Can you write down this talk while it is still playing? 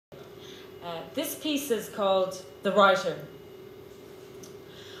This piece is called The Writer.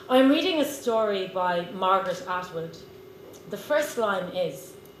 I'm reading a story by Margaret Atwood. The first line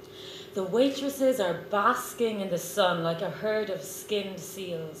is, "The waitresses are basking in the sun like a herd of skinned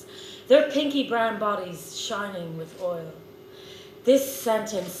seals, their pinky brown bodies shining with oil." This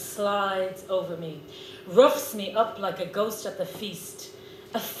sentence slides over me, roughs me up like a ghost at the feast.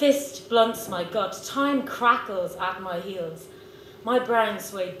 A fist blunts my gut, time crackles at my heels. My brown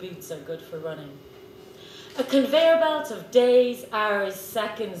suede boots are good for running. A conveyor belt of days, hours,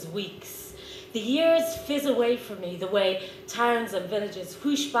 seconds, weeks. The years fizz away from me the way towns and villages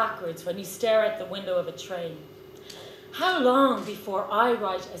whoosh backwards when you stare at the window of a train. How long before I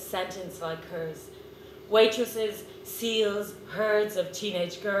write a sentence like hers? Waitresses, seals, herds of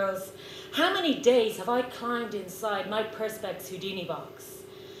teenage girls. How many days have I climbed inside my Perspex Houdini box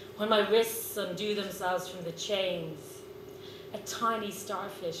when my wrists undo themselves from the chains? A tiny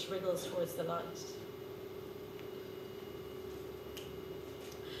starfish wriggles towards the light.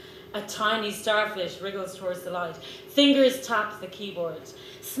 A tiny starfish wriggles towards the light. Fingers tap the keyboard.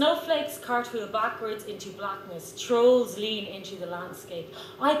 Snowflakes cartwheel backwards into blackness. Trolls lean into the landscape.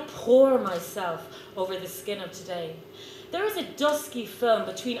 I pour myself over the skin of today. There is a dusky film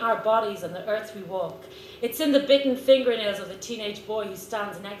between our bodies and the earth we walk. It's in the bitten fingernails of the teenage boy who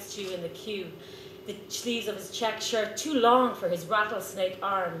stands next to you in the queue. The sleeves of his check shirt too long for his rattlesnake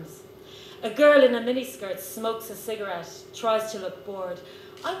arms. A girl in a miniskirt smokes a cigarette, tries to look bored.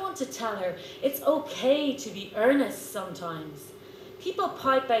 I want to tell her it's okay to be earnest sometimes. People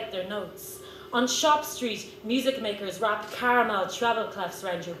pipe out their notes. On Shop Street, music makers wrap caramel treble clefs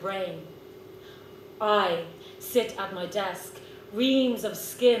around your brain. I sit at my desk. Reams of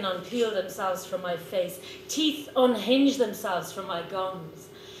skin unpeel themselves from my face. Teeth unhinge themselves from my gums.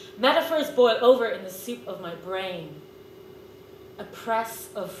 Metaphors boil over in the soup of my brain. A press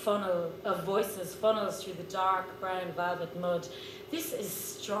of voices funnels through the dark brown velvet mud. This is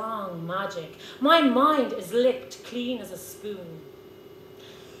strong magic. My mind is licked clean as a spoon.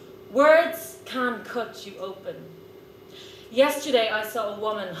 Words can cut you open. Yesterday I saw a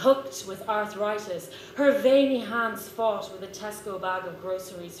woman hooked with arthritis. Her veiny hands fought with a Tesco bag of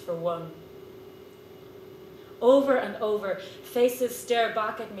groceries for one. Over and over, faces stare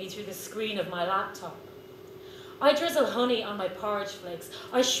back at me through the screen of my laptop. I drizzle honey on my porridge flakes.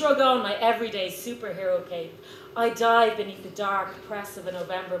 I shrug on my everyday superhero cape. I dive beneath the dark press of a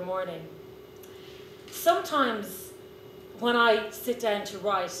November morning. Sometimes when I sit down to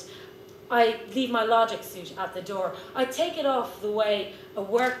write, I leave my logic suit at the door. I take it off the way a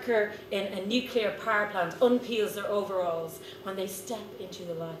worker in a nuclear power plant unpeels their overalls when they step into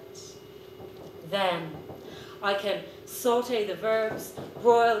the light. Then I can saute the verbs,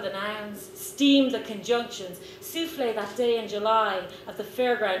 broil the nouns, steam the conjunctions, souffle that day in July at the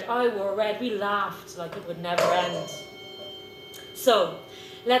fairground. I wore red. We laughed like it would never end. So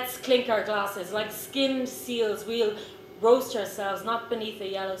let's clink our glasses. Like skinned seals, we'll roast ourselves, not beneath a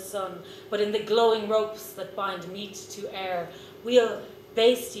yellow sun, but in the glowing ropes that bind meat to air. We'll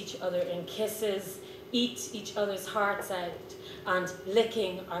baste each other in kisses, eat each other's hearts out, and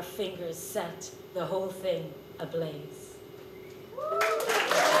licking our fingers set the whole thing ablaze.